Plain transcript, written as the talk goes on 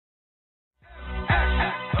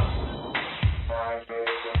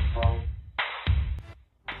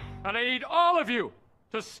And I need all of you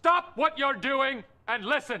to stop what you're doing and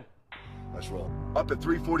listen. Let's roll. Up at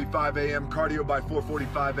 3:45 a.m., cardio by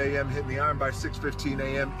 4:45 a.m., hitting the iron by 6:15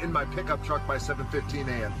 a.m., in my pickup truck by 7:15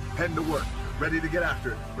 a.m., heading to work, ready to get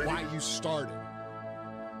after it. Why you started.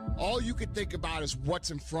 All you could think about is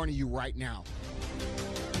what's in front of you right now.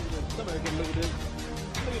 Somebody can look at this.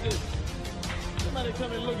 Look at this. Somebody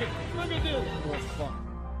come and look at this. Well, fuck.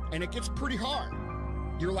 And it gets pretty hard.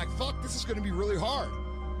 You're like, fuck, this is going to be really hard.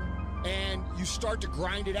 And you start to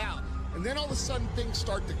grind it out. And then all of a sudden, things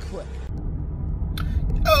start to click.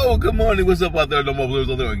 Oh, good morning. What's up out there? No more blues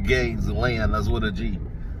on there. Gangs land. That's what a G.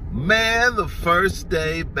 Man, the first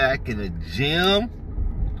day back in the gym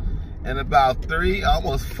in about 3,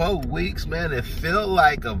 almost 4 weeks, man. It felt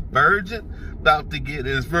like a virgin about to get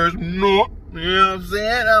his first no. You know what I'm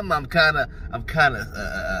saying? I'm kind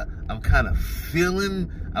of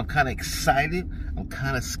feeling, I'm kind of excited, I'm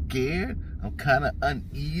kind of scared, I'm kind of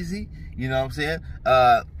uneasy. You know what I'm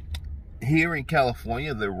saying? Here in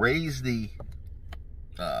California, they raised the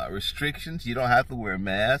restrictions. You don't have to wear a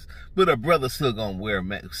mask, but a brother's still gonna wear a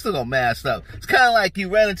mask, still gonna mask up. It's kind of like you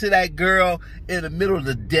ran into that girl in the middle of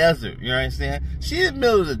the desert. You know what I'm saying? She's in the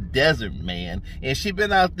middle of the desert, man, and she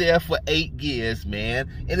been out there for 8 years,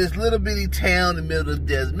 man, in this little bitty town in the middle of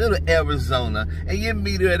the desert, middle of Arizona, and you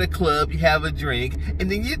meet her at a club, you have a drink,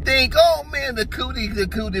 and then you think, oh man, the cootie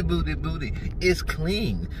booty is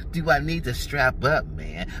clean. Do I need to strap up,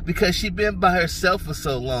 man? Because she been by herself for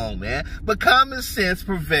so long, man. But common sense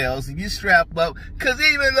prevails and you strap up, because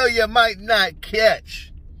even though you might not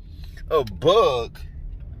catch a bug,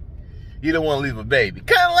 you don't want to leave a baby.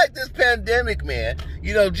 Kind of like this pandemic, man.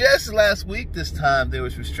 You know, just last week this time there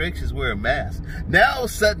was restrictions wear a mask. Now all of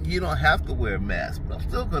a sudden you don't have to wear a mask, but I'm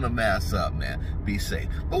still gonna mask up, man. Be safe.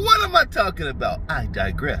 But what am I talking about? I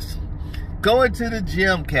digress. Going to the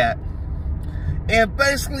gym, cat, and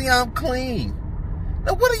basically I'm clean.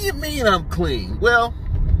 Now what do you mean I'm clean? Well,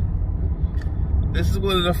 this is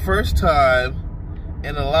one of the first time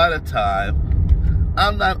in a lot of time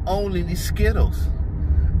I'm not on any Skittles.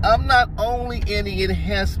 I'm not only any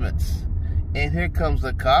enhancements. And here comes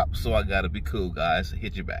the cop, so I gotta be cool, guys.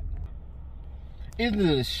 Hit your back. Isn't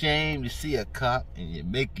it a shame to see a cop and you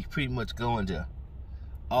pretty much go into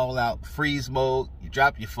all out freeze mode? You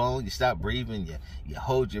drop your phone, you stop breathing, you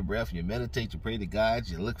hold your breath, you meditate, you pray to God,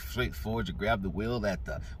 you look straight forward, you grab the wheel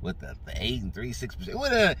with the 8 and 3/6%.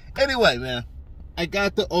 Whatever. Anyway, man, I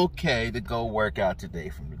got the okay to go work out today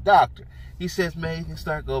from the doctor. He says, man, you can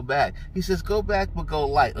start, go back. He says, go back, but go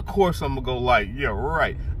light. Of course I'm going to go light. Yeah,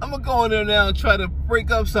 right. I'm going to go in there now and try to break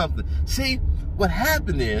up something. See, what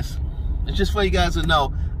happened is, and just for you guys to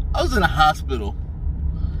know, I was in a hospital.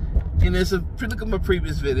 And it's look at my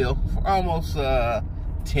previous video, for almost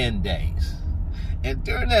 10 days. And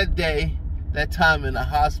during that day, that time in the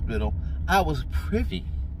hospital, I was privy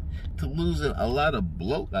to losing a lot of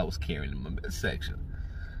bloat I was carrying in my midsection,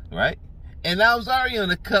 right? And I was already on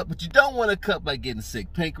a cut, but you don't want to cut by getting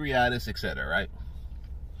sick, pancreatitis, etc., right?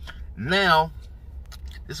 Now,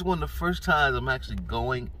 this is one of the first times I'm actually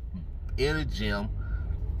going in a gym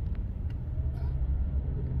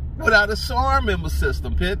without a SARM in my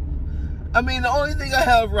system, Pit. I mean, the only thing I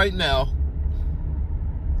have right now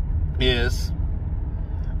is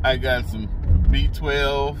I got some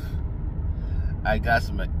B12, I got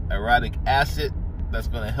some uric acid that's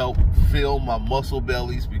going to help fill my muscle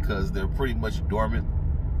bellies because they're pretty much dormant.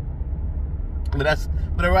 But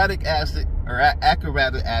uric acid, or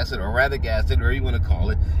acrobatic acid, or uric acid, or whatever you want to call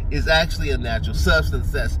it, is actually a natural substance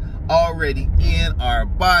that's already in our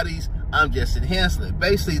bodies. I'm just enhancing it.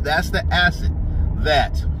 Basically, that's the acid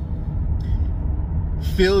that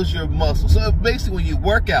fills your muscle. So basically, when you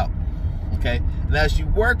work out, okay, and as you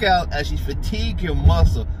work out, as you fatigue your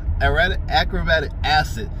muscle, acrobatic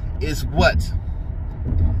acid is what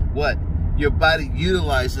your body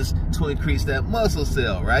utilizes to increase that muscle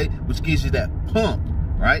cell, right? Which gives you that pump,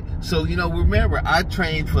 right? So, you know, remember, I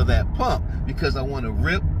trained for that pump because I want to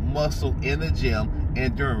rip muscle in the gym,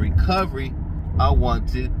 and during recovery, I want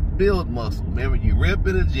to build muscle. Remember, you rip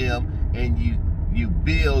in the gym and you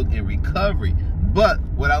build in recovery. But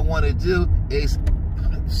what I want to do is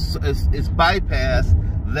bypass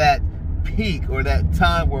that peak or that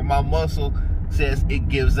time where my muscle says it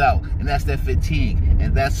gives out, and that's that fatigue,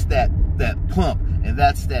 and that's that pump, and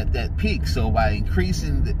that's that peak. So by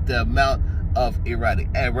increasing the amount of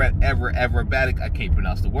aerobatic, I can't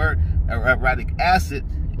pronounce the word, uric acid,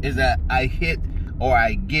 is that I hit or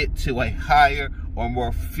I get to a higher or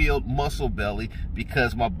more filled muscle belly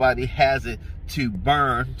because my body has it to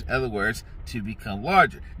burn, in other words, to become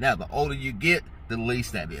larger. Now, the older you get, the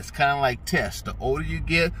least that is. Kind of like tests. The older you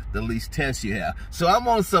get, the least tests you have. So I'm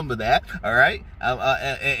on some of that, all right?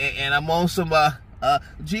 And I'm on some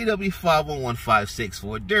GW50156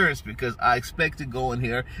 for endurance because I expect to go in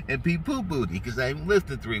here and be poo-booty because I haven't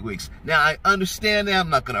lifted 3 weeks. Now, I understand that I'm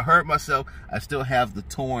not going to hurt myself. I still have the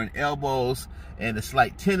torn elbows and a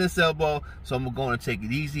slight tennis elbow, so I'm going to take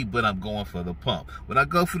it easy, but I'm going for the pump. When I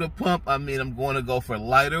go for the pump, I mean I'm going to go for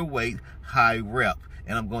lighter weight, high rep,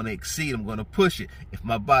 and I'm going to exceed, I'm going to push it. If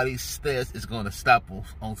my body says it's going to stop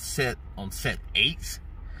on set 8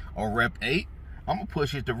 or rep 8, I'm going to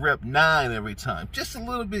push it to rep 9 every time, just a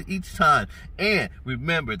little bit each time. And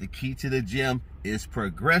remember, the key to the gym is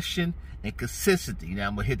progression and consistency. Now,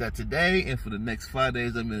 I'm going to hit that today, and for the next 5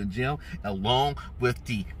 days, I'm in the gym, along with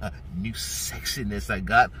the new sexiness I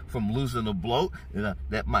got from losing the bloat,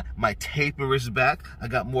 that my taper is back. I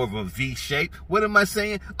got more of a V shape. What am I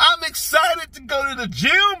saying? I'm excited to go to the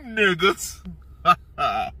gym, niggas.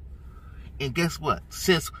 And guess what?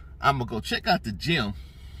 Since I'm going to go check out the gym,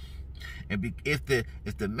 and if the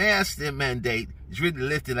mask mandate is really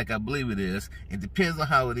lifted like I believe it is, it depends on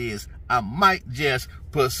how it is, I might just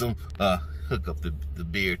put some, hook up the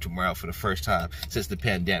beard tomorrow for the first time since the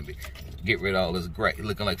pandemic. Get rid of all this great,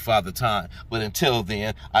 looking like Father Time. But until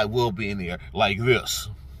then, I will be in there like this.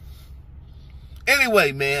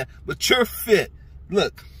 Anyway, man, but you're fit.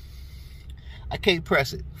 Look, I can't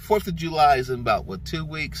press it. 4th of July is in about, what, 2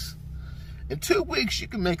 weeks? In 2 weeks, you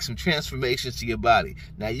can make some transformations to your body.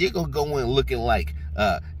 Now, you're going to go in looking like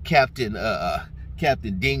Captain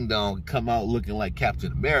Ding Dong, come out looking like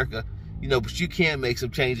Captain America, you know, but you can make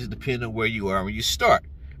some changes depending on where you are when you start,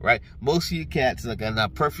 right? Most of you cats, like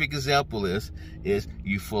a perfect example is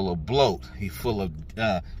you full of bloat. You're full of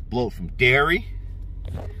bloat from dairy,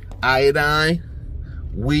 iodine,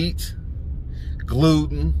 wheat,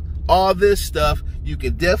 gluten, all this stuff. You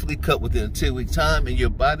can definitely cut within a 2-week time and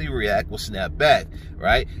your body will snap back,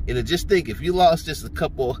 right? And just think, if you lost just a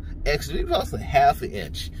couple extra, you lost a ½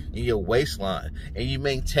 inch in your waistline and you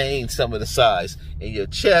maintain some of the size in your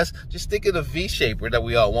chest, just think of the V-shaper that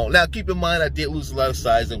we all want. Now, keep in mind, I did lose a lot of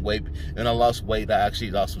size and weight, and I lost weight. I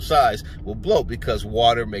actually lost some size with bloat because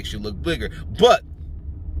water makes you look bigger. But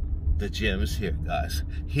the gym is here, guys.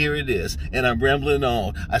 Here it is. And I'm rambling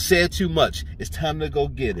on. I said too much. It's time to go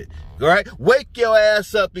get it. All right? Wake your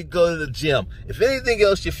ass up and go to the gym. If anything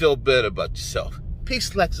else, you feel better about yourself.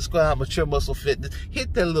 Peace, like, subscribe, Mature Muscle Fitness.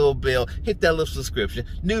 Hit that little bell. Hit that little subscription.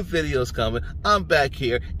 New videos coming. I'm back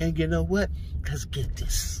here. And you know what? Let's get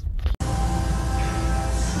this.